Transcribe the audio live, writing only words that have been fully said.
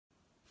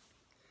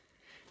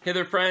Hey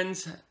there,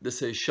 friends.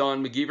 This is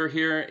Sean McGeever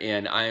here,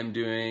 and I am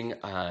doing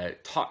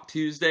Talk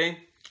Tuesday,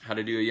 how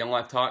to do a Young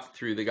Life talk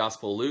through the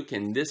Gospel of Luke.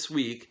 And this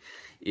week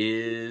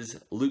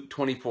is Luke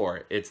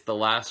 24. It's the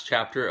last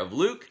chapter of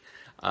Luke.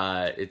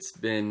 It's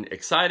been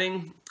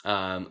exciting.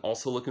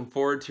 Also looking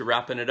forward to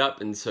wrapping it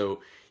up. And so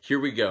here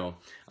we go.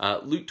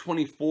 Luke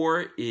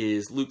 24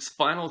 is Luke's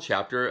final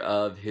chapter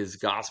of his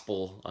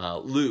gospel,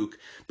 Luke.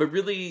 But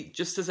really,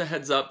 just as a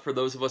heads up for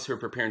those of us who are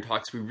preparing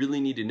talks, we really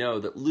need to know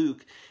that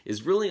Luke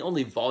is really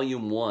only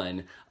volume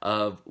 1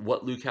 of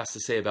what Luke has to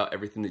say about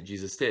everything that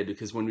Jesus did.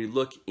 Because when we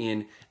look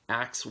in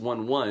Acts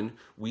 1:1,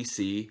 we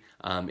see,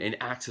 and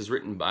Acts is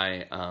written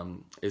by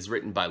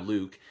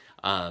Luke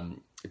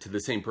to the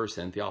same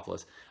person,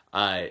 Theophilus,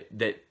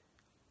 that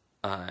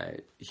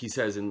he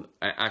says in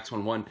Acts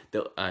 1:1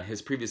 that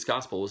his previous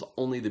gospel was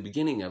only the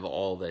beginning of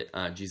all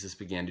that Jesus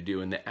began to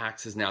do, and that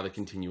Acts is now the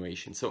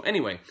continuation. So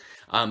anyway,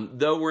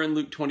 though we're in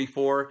Luke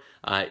 24,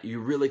 you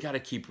really got to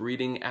keep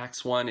reading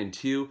Acts 1 and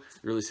 2. I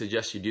really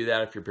suggest you do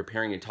that if you're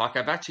preparing a talk.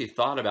 I've actually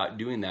thought about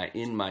doing that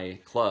in my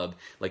club,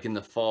 like in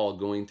the fall,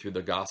 going through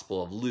the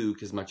Gospel of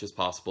Luke as much as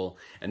possible,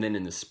 and then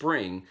in the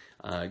spring,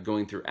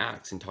 going through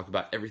Acts and talk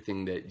about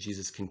everything that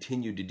Jesus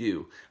continued to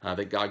do,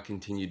 that God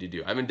continued to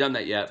do. I haven't done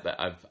that yet, but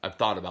I've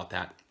thought about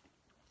that.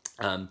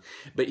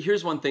 But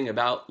here's one thing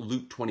about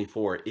Luke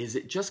 24 is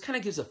it just kind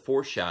of gives a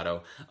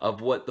foreshadow of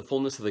what the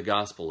fullness of the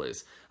gospel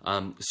is.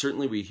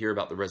 Certainly we hear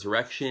about the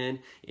resurrection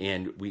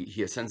and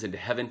he ascends into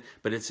heaven,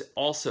 but it's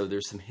also,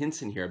 there's some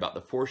hints in here about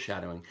the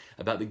foreshadowing,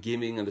 about the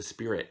giving of the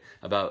Spirit,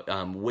 about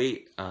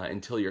wait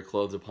until you're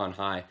clothed upon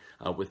high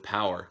with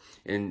power.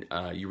 And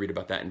you read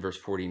about that in verse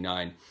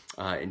 49,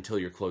 until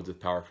you're clothed with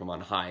power from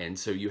on high. And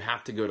so you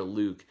have to go to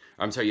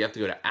you have to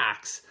go to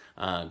Acts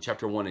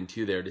chapter 1 and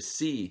 2 there to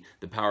see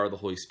the power of the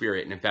Holy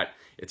Spirit. And in fact,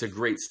 it's a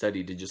great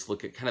study to just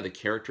look at kind of the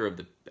character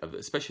of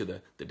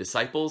especially the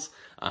disciples,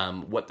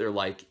 what they're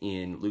like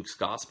in Luke's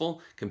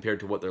gospel compared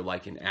to what they're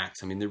like in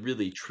Acts. I mean, they're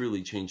really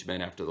truly changed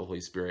men after the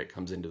Holy Spirit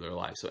comes into their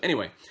lives. So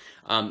anyway,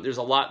 there's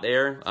a lot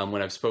there.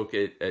 When I've spoke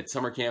at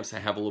summer camps, I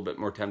have a little bit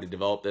more time to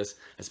develop this.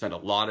 I spent a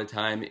lot of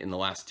time in the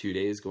last 2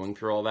 days going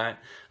through all that.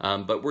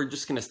 But we're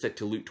just going to stick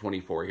to Luke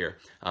 24 here.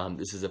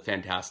 This is a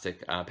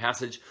fantastic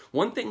passage.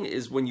 One thing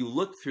is when you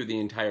look through the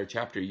entire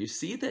chapter, you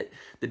see that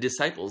the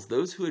disciples,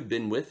 those who had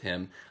been with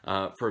him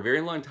for a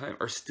very long time,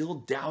 are still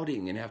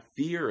doubting and have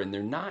fear, and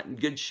they're not in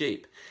good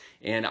shape.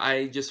 And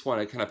I just want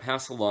to kind of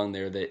pass along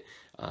there that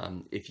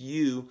if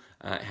you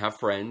have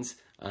friends,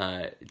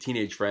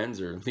 teenage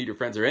friends or leader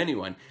friends or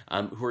anyone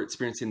who are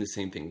experiencing the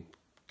same thing,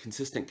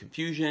 consistent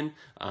confusion,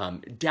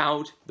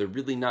 doubt, they're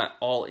really not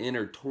all in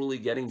or totally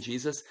getting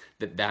Jesus,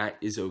 that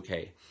is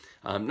okay.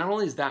 Not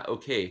only is that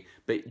okay,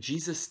 but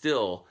Jesus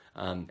still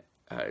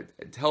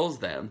tells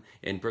them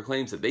and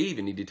proclaims that they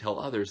even need to tell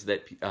others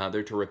that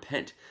they're to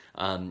repent,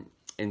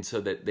 and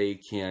so that they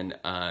can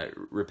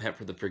repent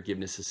for the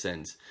forgiveness of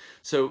sins.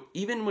 So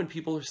even when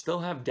people still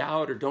have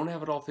doubt or don't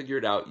have it all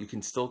figured out, you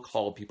can still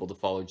call people to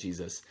follow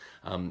Jesus.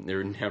 There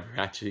will never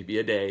actually be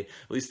a day,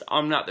 at least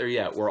I'm not there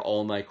yet, where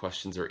all my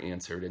questions are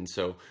answered. And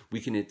so we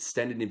can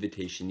extend an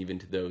invitation even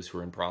to those who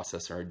are in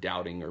process or are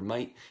doubting or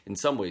might in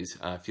some ways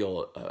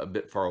feel a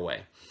bit far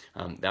away.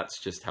 That's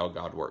just how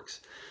God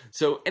works.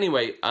 So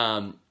anyway,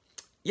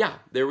 yeah,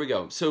 there we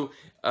go. So,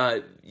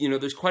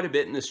 there's quite a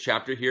bit in this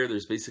chapter here.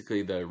 There's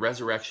basically the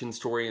resurrection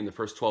story in the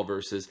first 12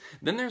 verses.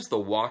 Then there's the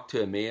walk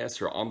to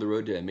Emmaus, or on the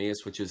road to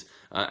Emmaus, which is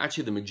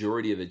actually the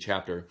majority of the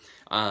chapter.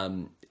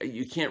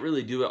 You can't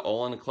really do it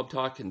all in a club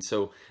talk. And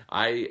so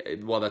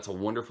while that's a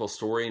wonderful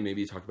story,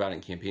 maybe you talk about it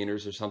in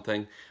campaigners or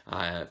something,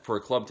 for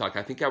a club talk,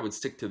 I think I would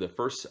stick to the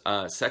first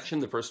section,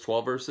 the first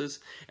 12 verses,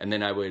 and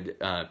then I would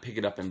pick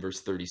it up in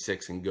verse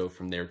 36 and go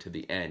from there to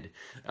the end.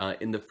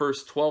 In the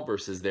first 12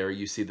 verses there,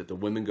 you see that the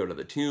women go to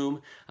the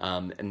tomb,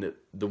 and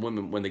the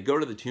women, when they go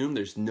to the tomb,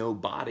 there's no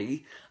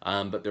body,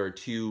 but there are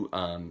two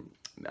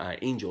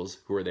angels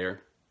who are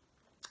there.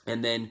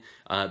 And then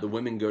the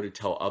women go to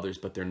tell others,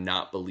 but they're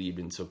not believed.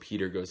 And so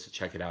Peter goes to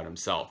check it out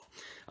himself.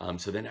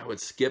 So then I would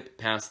skip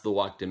past the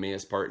walk to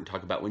Emmaus part and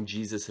talk about when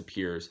Jesus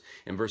appears.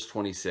 In verse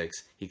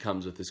 26, he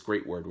comes with this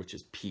great word, which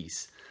is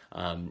peace.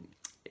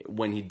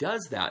 When he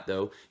does that,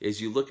 though, is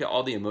you look at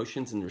all the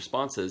emotions and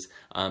responses,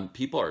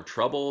 people are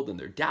troubled and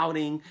they're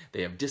doubting,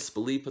 they have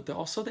disbelief, but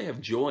they have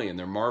joy and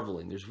they're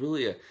marveling. There's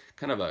really a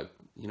kind of a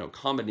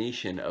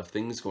combination of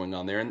things going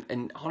on there.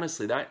 And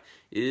honestly, that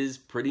is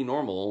pretty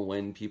normal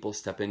when people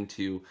step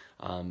into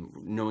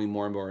knowing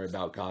more and more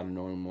about God and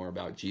knowing more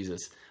about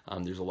Jesus.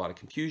 There's a lot of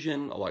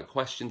confusion, a lot of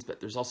questions,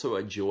 but there's also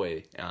a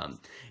joy and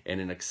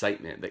an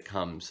excitement that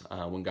comes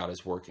when God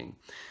is working.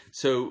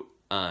 So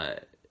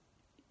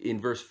in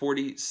verse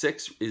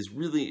 46 is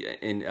really,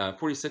 in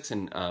 46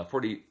 and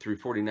 40 through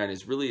 49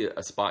 is really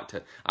a spot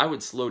to, I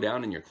would slow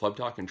down in your club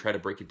talk and try to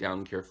break it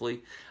down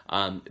carefully.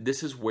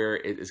 This is where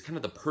it is kind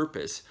of the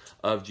purpose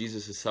of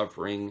Jesus'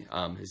 suffering,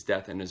 his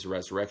death and his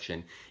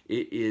resurrection.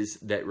 It is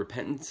that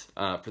repentance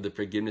for the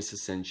forgiveness of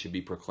sins should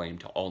be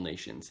proclaimed to all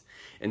nations.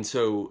 And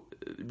so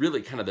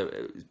really kind of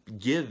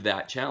give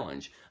that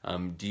challenge.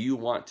 Do you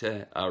want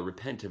to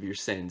repent of your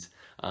sins?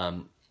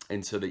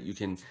 And so that you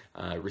can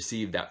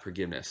receive that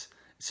forgiveness.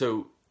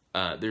 So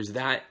there's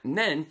that. And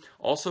then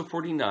also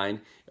 49,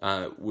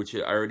 which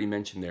I already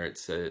mentioned there, it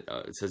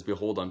says,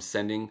 behold, I'm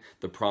sending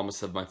the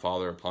promise of my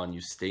Father upon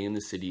you. Stay in the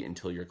city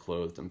until you're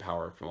clothed in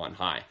power from on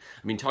high.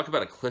 I mean, talk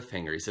about a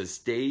cliffhanger. He says,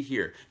 stay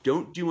here.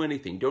 Don't do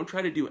anything. Don't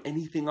try to do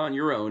anything on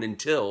your own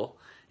until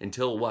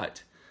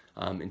what?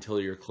 Until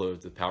you're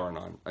clothed with power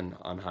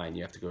on high. And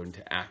you have to go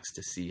into Acts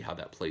to see how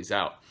that plays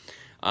out.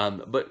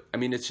 But I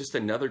mean, it's just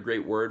another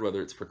great word,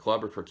 whether it's for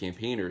club or for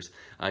campaigners.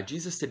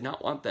 Jesus did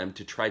not want them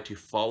to try to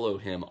follow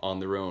him on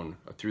their own,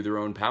 through their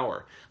own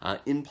power.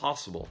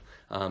 Impossible.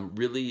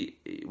 Really,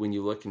 when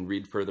you look and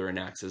read further in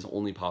Acts, is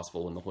only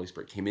possible when the Holy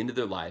Spirit came into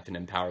their life and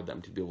empowered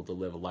them to be able to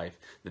live a life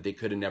that they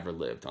could have never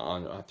lived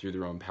on through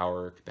their own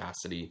power,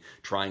 capacity,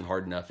 trying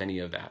hard enough, any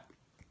of that.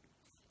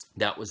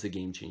 That was the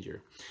game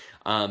changer.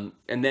 And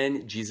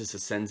then Jesus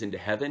ascends into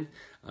heaven.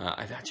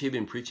 I've actually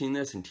been preaching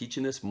this and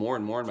teaching this more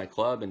and more in my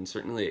club, and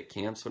certainly at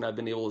camps when I've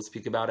been able to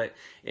speak about it.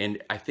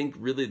 And I think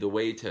really the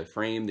way to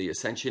frame the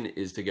ascension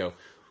is to go,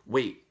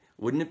 wait,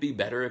 wouldn't it be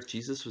better if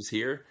Jesus was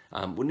here?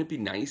 Wouldn't it be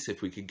nice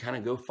if we could kind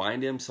of go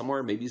find him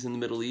somewhere? Maybe he's in the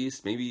Middle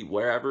East, maybe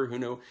wherever, who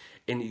knows?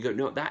 And you go,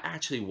 no, that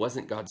actually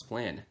wasn't God's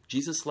plan.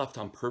 Jesus left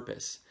on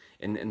purpose.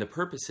 And the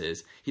purpose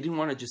is, he didn't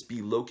want to just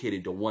be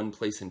located to one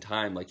place in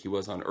time like he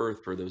was on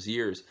earth for those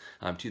years,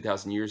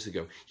 2,000 years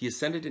ago. He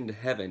ascended into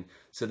heaven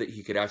so that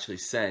he could actually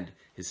send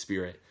his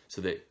Spirit, so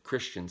that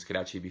Christians could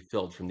actually be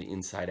filled from the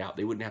inside out.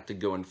 They wouldn't have to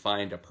go and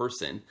find a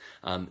person.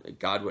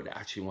 God would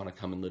actually want to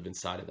come and live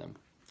inside of them.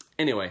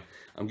 Anyway,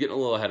 I'm getting a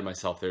little ahead of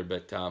myself there,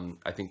 but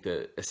I think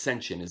the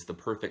ascension is the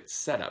perfect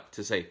setup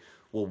to say,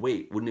 well,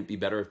 wait, wouldn't it be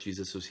better if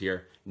Jesus was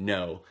here?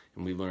 No.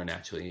 And we learn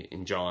actually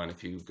in John,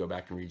 if you go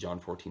back and read John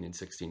 14 and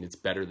 16, it's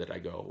better that I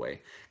go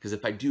away. Because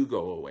if I do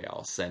go away,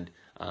 I'll send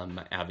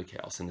my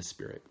advocate, I'll send the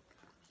Spirit.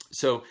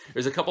 So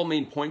there's a couple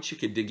main points you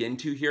could dig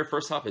into here.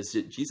 First off is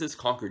that Jesus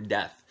conquered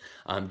death,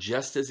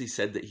 just as he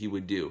said that he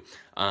would do,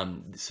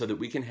 so that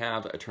we can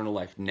have eternal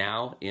life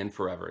now and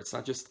forever. It's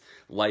not just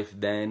life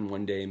then,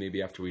 one day,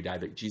 maybe after we die,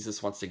 but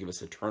Jesus wants to give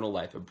us eternal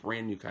life, a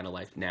brand new kind of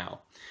life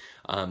now.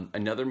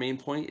 Another main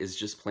point is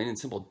just plain and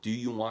simple. Do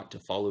you want to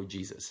follow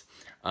Jesus?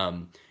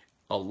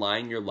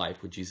 Align your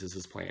life with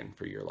Jesus' plan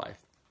for your life.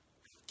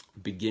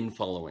 Begin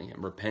following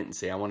him. Repent and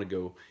say, I want to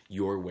go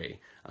your way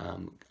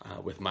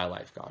with my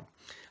life, God.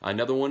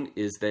 Another one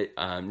is that,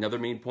 another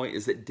main point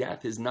is that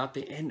death is not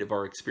the end of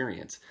our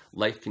experience.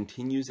 Life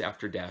continues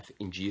after death,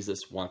 and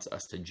Jesus wants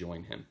us to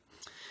join him.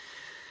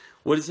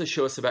 What does this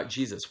show us about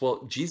Jesus?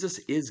 Well, Jesus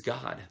is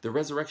God. The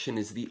resurrection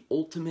is the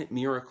ultimate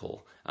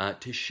miracle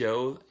to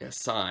show a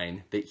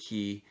sign that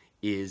he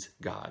is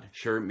God.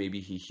 Sure,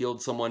 maybe he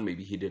healed someone,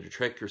 maybe he did a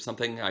trick or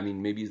something. I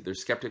mean, maybe there's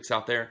skeptics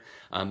out there,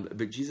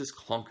 but Jesus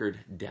conquered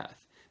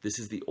death. This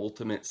is the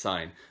ultimate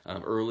sign.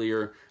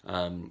 Earlier,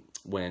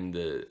 when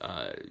the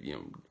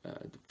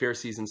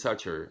Pharisees and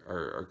such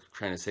are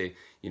trying to say,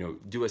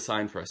 do a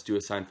sign for us, do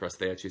a sign for us,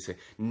 they actually say,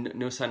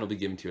 no sign will be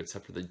given to you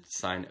except for the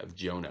sign of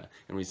Jonah.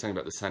 And when he's talking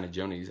about the sign of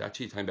Jonah, he's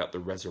actually talking about the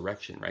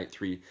resurrection, right?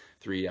 Three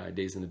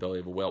days in the belly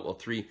of a whale. Well,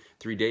 three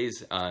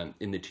days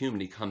in the tomb,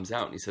 and he comes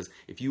out and he says,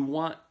 if you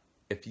want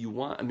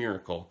a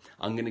miracle,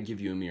 I'm going to give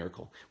you a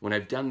miracle. When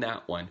I've done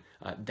that one,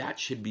 that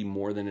should be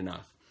more than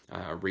enough.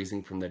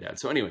 Raising from the dead.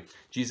 So anyway,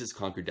 Jesus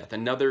conquered death.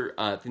 Another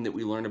thing that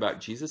we learn about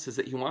Jesus is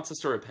that he wants us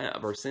to repent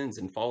of our sins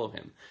and follow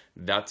him.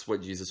 That's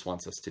what Jesus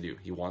wants us to do.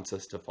 He wants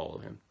us to follow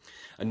him.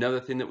 Another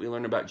thing that we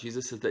learn about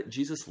Jesus is that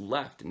Jesus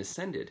left and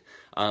ascended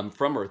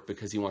from earth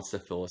because he wants to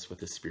fill us with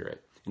his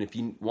Spirit. And if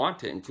you want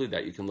to include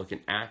that, you can look in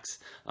Acts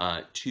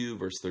 2,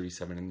 verse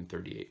 37 and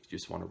 38. If you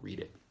just want to read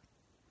it.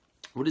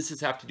 What does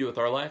this have to do with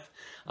our life?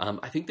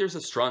 I think there's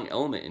a strong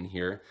element in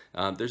here.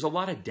 There's a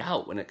lot of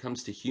doubt when it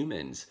comes to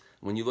humans.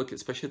 When you look,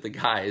 especially at the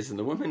guys, and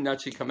the women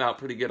actually come out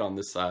pretty good on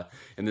this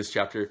in this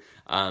chapter,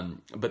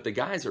 but the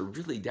guys are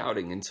really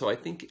doubting. And so I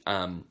think,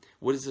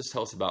 what does this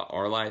tell us about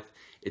our life?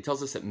 It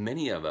tells us that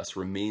many of us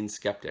remain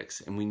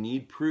skeptics, and we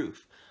need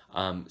proof.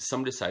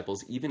 Some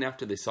disciples, even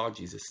after they saw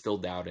Jesus, still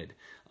doubted.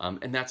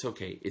 And that's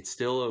okay. It's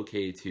still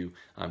okay to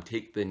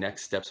take the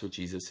next steps with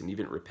Jesus and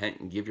even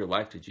repent and give your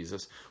life to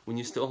Jesus when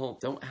you still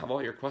don't have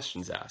all your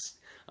questions asked.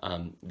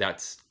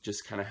 That's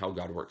just kind of how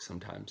God works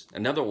sometimes.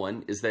 Another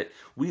one is that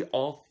we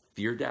all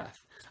fear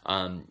death.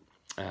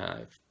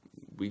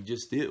 We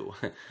just do.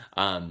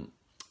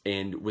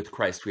 And with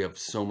Christ, we have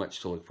so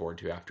much to look forward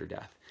to after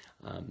death.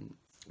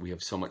 We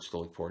have so much to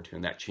look forward to,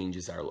 and that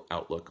changes our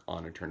outlook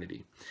on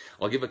eternity.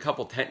 I'll give a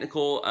couple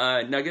technical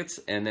nuggets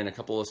and then a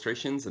couple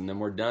illustrations, and then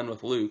we're done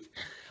with Luke.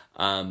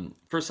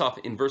 First off,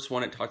 in verse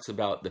 1, it talks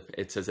about,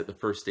 it says at the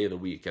first day of the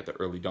week, at the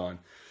early dawn.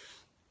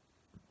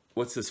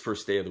 What's this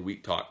first day of the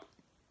week talk?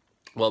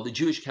 Well, the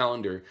Jewish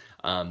calendar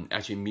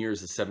actually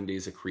mirrors the 7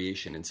 days of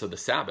creation. And so the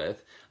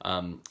Sabbath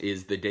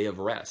is the day of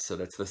rest. So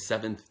that's the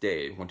seventh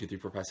day. 1, 2, 3,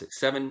 4, 5, 6,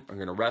 7. We're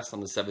going to rest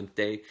on the seventh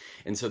day.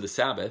 And so the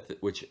Sabbath,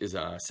 which is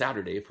a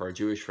Saturday for our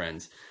Jewish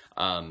friends,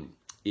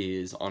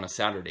 is on a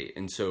Saturday.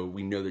 And so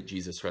we know that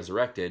Jesus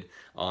resurrected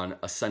on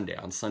a Sunday,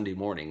 on Sunday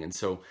morning. And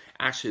so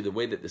actually the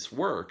way that this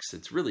works,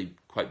 it's really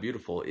quite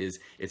beautiful, is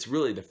it's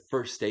really the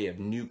first day of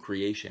new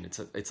creation.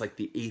 It's like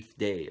the 8th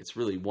day. It's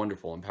really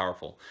wonderful and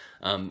powerful.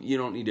 You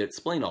don't need to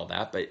explain all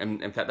that, but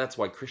in fact, that's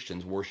why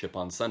Christians worship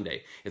on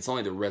Sunday. It's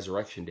only the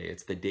resurrection day.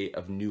 It's the day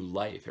of new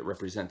life. It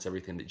represents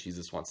everything that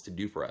Jesus wants to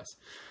do for us.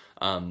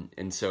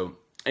 And so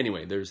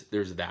anyway, there's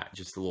that,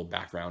 just a little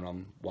background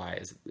on why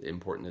it's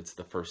important it's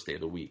the first day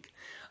of the week.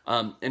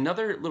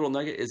 Another little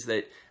nugget is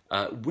that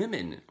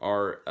women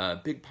are a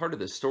big part of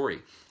this story.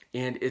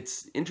 And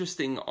it's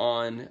interesting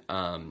on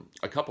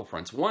a couple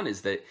fronts. One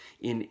is that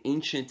in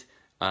ancient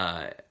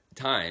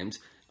times,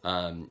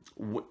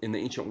 in the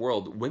ancient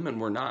world, women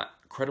were not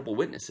credible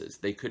witnesses.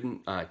 They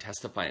couldn't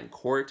testify in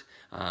court.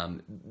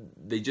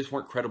 They just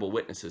weren't credible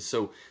witnesses.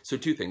 So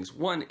two things.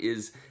 One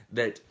is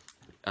that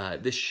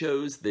this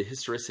shows the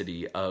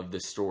historicity of the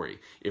story.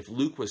 If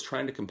Luke was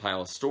trying to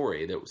compile a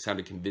story that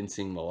sounded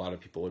convincing, a lot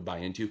of people would buy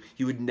into,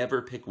 he would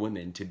never pick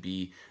women to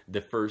be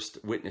the first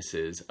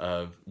witnesses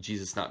of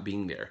Jesus not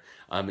being there.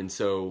 And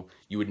so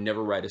you would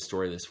never write a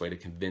story this way to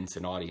convince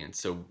an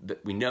audience. So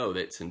we know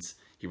that since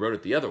he wrote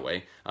it the other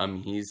way,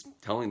 he's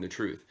telling the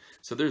truth.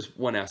 So there's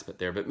one aspect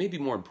there, but maybe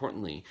more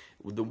importantly,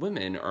 the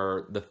women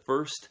are the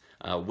first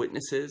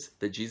witnesses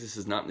that Jesus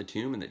is not in the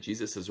tomb and that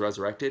Jesus is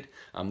resurrected.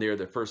 They are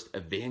the first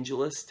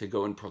evangelists to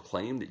go and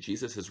proclaim that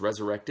Jesus is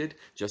resurrected,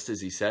 just as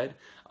he said.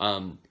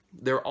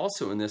 They're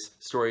also in this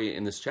story,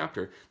 in this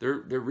chapter, they're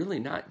really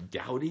not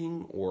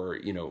doubting or,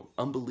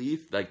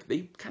 unbelief. Like,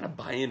 they kind of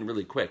buy in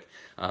really quick.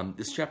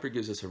 This chapter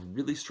gives us a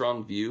really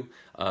strong view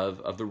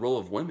of the role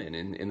of women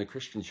in the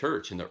Christian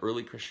church, in the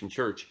early Christian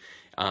church,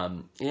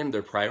 and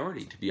their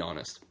priority, to be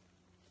honest.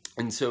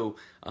 And so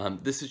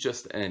this is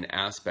just an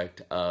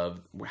aspect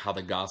of how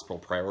the gospel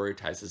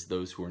prioritizes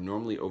those who are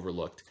normally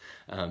overlooked.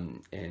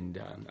 And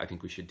I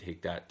think we should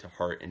take that to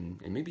heart and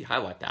maybe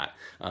highlight that,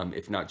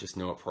 if not just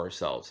know it for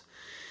ourselves.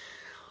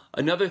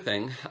 Another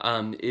thing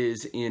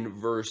is in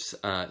verse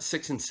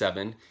 6 and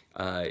 7,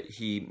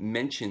 he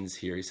mentions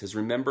here, he says,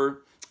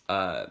 remember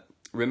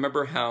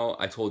how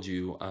I told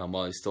you while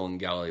I was still in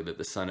Galilee that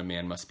the Son of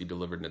Man must be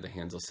delivered into the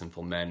hands of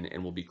sinful men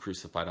and will be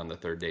crucified on the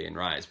third day and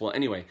rise. Well,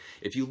 anyway,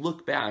 if you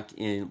look back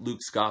in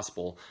Luke's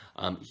gospel,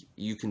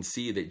 you can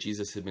see that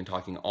Jesus had been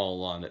talking all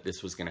along that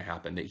this was going to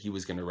happen, that he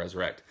was going to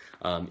resurrect.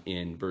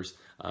 In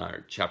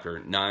chapter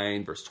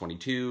 9, verse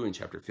 22, in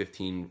chapter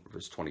 15,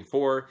 verse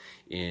 24,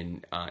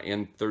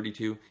 and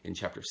 32, in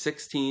chapter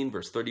 16,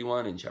 verse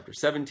 31, in chapter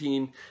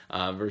 17,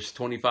 verse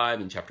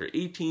 25, in chapter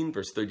 18,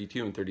 verse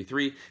 32 and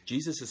 33,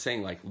 Jesus is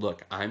saying, like,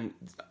 look, I'm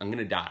going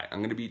to die. I'm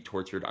going to be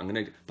tortured.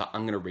 But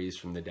I'm going to raise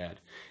from the dead.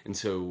 And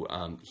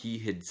so he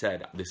had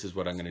said, this is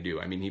what I'm going to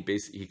do. I mean,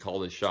 he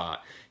called his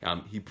shot.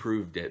 He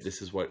proved it.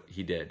 This is what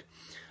he did.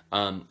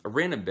 A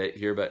random bit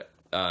here, but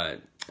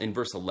in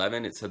verse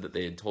 11, it said that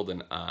they had told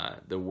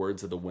the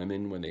words of the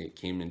women when they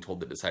came and told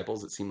the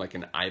disciples. It seemed like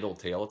an idle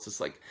tale. It's this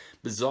like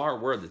bizarre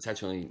word that's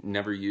actually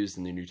never used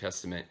in the New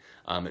Testament,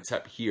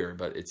 except here,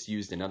 but it's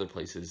used in other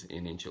places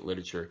in ancient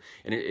literature.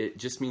 And it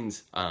just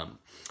means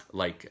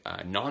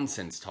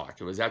nonsense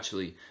talk. It was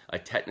actually a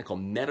technical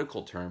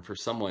medical term for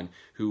someone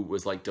who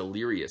was like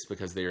delirious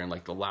because they're in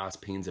like the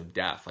last pains of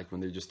death, like when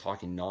they're just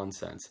talking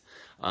nonsense.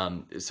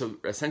 So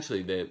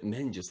essentially the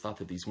men just thought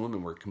that these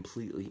women were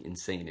completely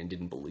insane and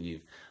didn't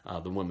believe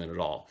the women at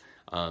all.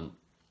 And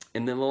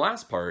then the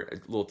last part,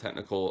 a little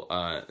technical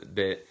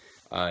bit,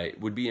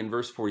 would be in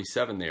verse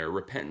 47 there,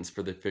 repentance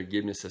for the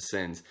forgiveness of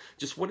sins.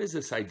 Just what is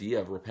this idea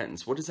of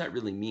repentance? What does that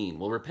really mean?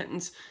 Well,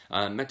 repentance,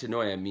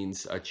 metanoia,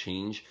 means a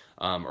change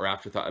or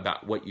afterthought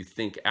about what you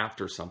think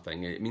after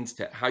something. It means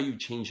how you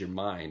change your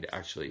mind,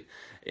 actually.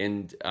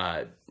 And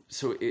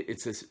so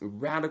it's this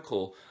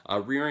radical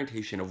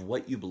reorientation of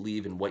what you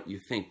believe and what you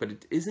think. But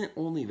it isn't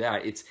only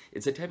that.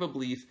 It's a type of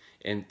belief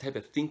and type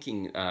of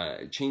thinking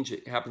change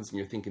that happens in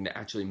your thinking that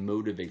actually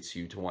motivates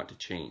you to want to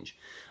change.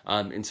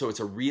 And so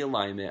it's a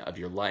realignment of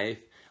your life,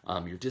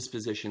 your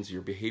dispositions,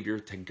 your behavior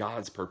to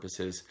God's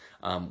purposes,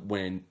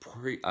 when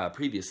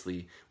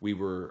previously we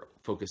were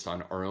focused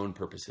on our own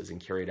purposes and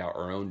carried out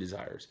our own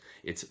desires.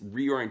 It's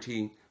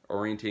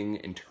orienting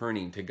and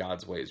turning to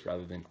God's ways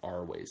rather than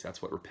our ways.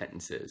 That's what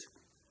repentance is.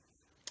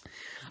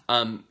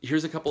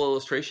 Here's a couple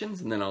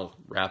illustrations and then I'll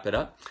wrap it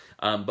up.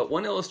 But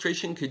one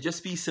illustration could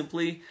just be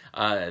simply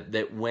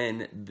that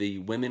when the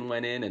women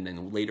went in, and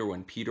then later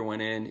when Peter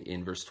went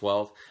in verse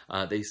 12,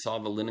 they saw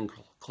the linen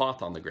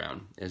cloth on the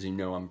ground. As you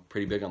know, I'm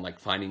pretty big on like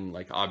finding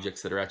like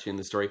objects that are actually in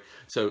the story.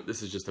 So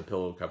this is just a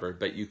pillow cover,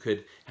 but you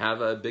could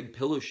have a big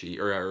pillow sheet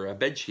or a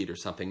bed sheet or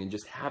something and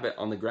just have it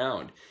on the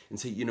ground and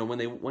say, you know, when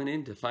they went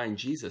in to find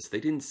Jesus, they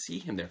didn't see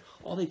him there.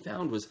 All they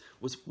found was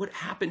what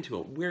happened to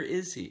him. Where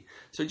is he?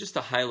 So just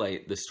to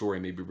highlight the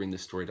story, maybe bring the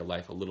story to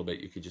life a little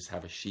bit, you could just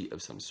have a sheet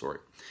of some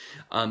sort.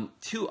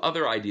 Two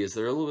other ideas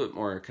that are a little bit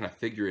more kind of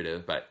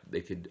figurative, but they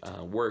could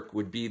work,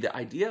 would be the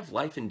idea of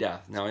life and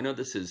death. Now, I know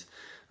this is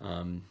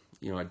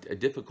you know, a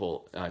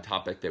difficult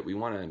topic that we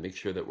want to make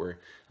sure that we're,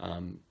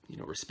 you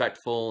know,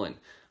 respectful, and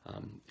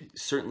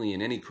certainly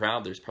in any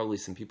crowd, there's probably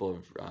some people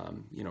who have,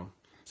 you know,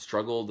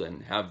 struggled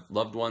and have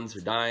loved ones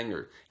are dying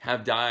or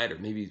have died, or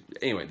maybe,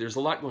 anyway, there's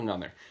a lot going on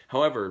there.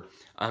 However,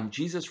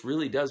 Jesus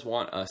really does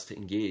want us to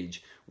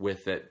engage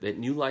with that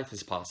new life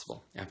is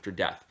possible after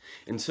death.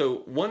 And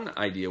so one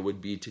idea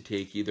would be to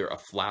take either a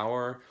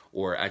flower,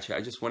 or actually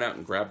I just went out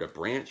and grabbed a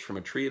branch from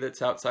a tree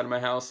that's outside of my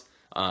house,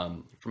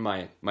 from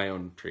my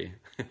own tree.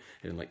 I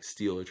didn't like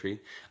steal a tree.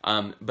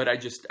 But I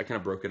kind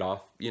of broke it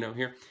off, you know,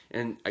 here.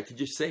 And I could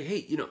just say,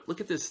 hey, you know,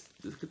 look at this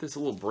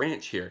little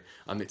branch here.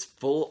 It's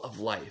full of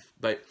life.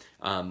 But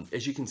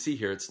as you can see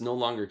here, it's no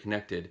longer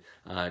connected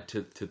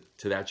to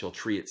the actual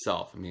tree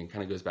itself. I mean, it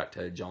kind of goes back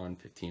to John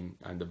 15,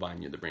 I'm the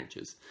vine, you're the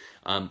branches.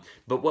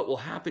 But what will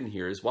happen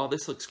here is, while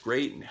this looks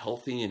great and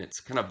healthy and it's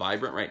kind of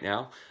vibrant right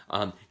now,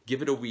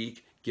 give it a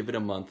week, give it a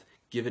month,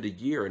 give it a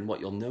year, and what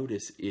you'll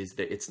notice is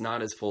that it's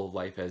not as full of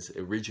life as it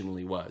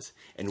originally was.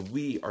 And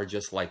we are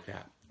just like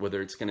that.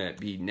 Whether it's going to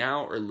be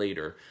now or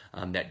later,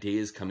 that day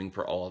is coming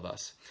for all of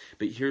us.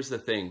 But here's the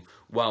thing.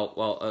 While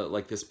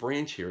like this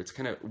branch here, it's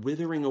kind of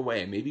withering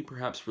away, maybe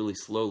perhaps really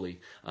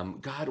slowly.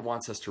 God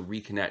wants us to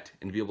reconnect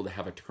and be able to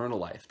have eternal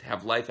life, to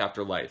have life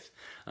after life,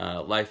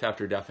 life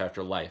after death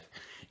after life.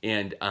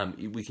 And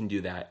we can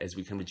do that as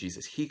we come to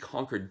Jesus. He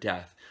conquered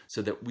death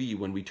so that we,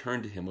 when we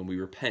turn to him, when we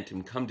repent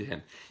and come to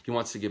him, he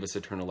wants to give us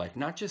eternal life,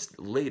 not just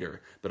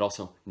later, but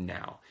also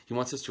now. He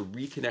wants us to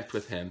reconnect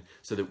with him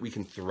so that we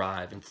can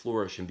thrive and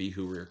flourish and be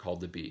who we are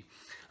called to be.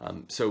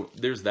 So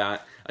there's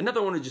that.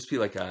 Another one would just be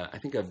like I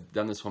think I've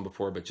done this one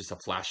before, but just a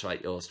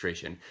flashlight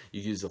illustration.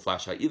 You use a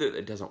flashlight, either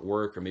it doesn't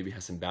work or maybe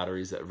has some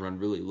batteries that run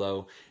really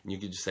low, and you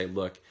could just say,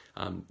 look,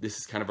 this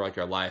is kind of like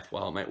our life.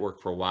 While it might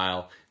work for a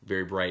while,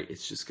 very bright,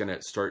 it's just going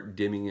to start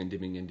dimming and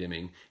dimming and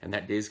dimming, and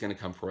that day is going to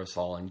come for us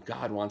all, and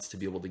God wants to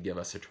be able to give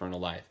us eternal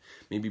life.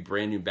 Maybe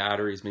brand new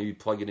batteries, maybe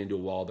plug it into a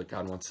wall, but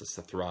God wants us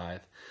to thrive.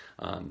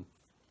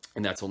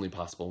 And that's only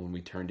possible when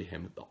we turn to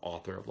him, the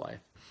author of life.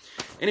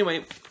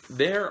 Anyway,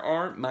 there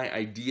are my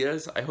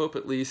ideas. I hope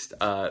at least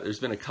there's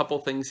been a couple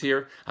things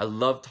here. I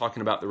love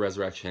talking about the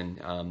resurrection.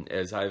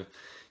 As I've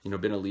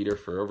been a leader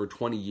for over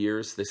 20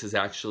 years, this is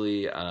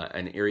actually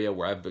an area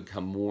where I've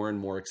become more and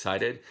more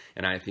excited,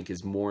 and I think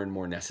is more and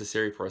more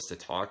necessary for us to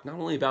talk, not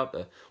only about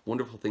the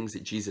wonderful things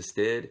that Jesus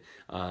did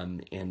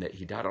and that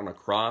he died on a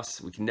cross.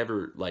 We can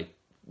never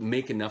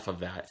make enough of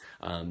that.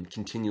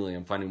 Continually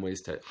I'm finding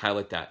ways to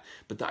highlight that,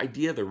 but the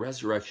idea of the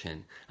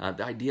resurrection,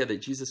 the idea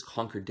that Jesus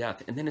conquered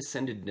death and then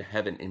ascended into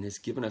heaven and has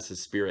given us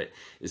his Spirit,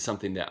 is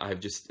something that I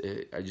just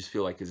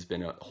feel like has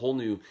been a whole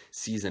new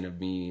season of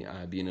me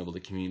being able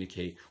to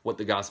communicate what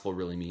the gospel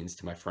really means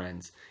to my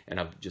friends, and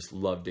I've just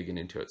loved digging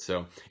into it.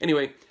 So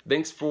anyway,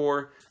 thanks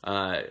for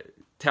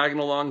tagging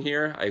along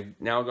here. I've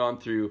now gone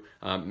through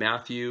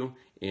Matthew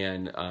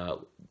and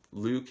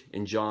Luke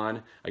and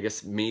John. I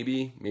guess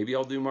maybe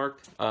I'll do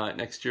Mark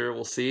next year.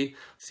 We'll see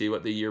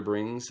what the year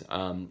brings.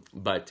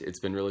 But it's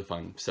been really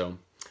fun. So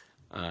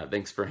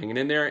thanks for hanging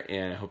in there,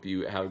 and I hope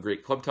you have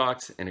great club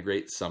talks and a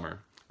great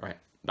summer. All right,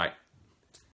 bye.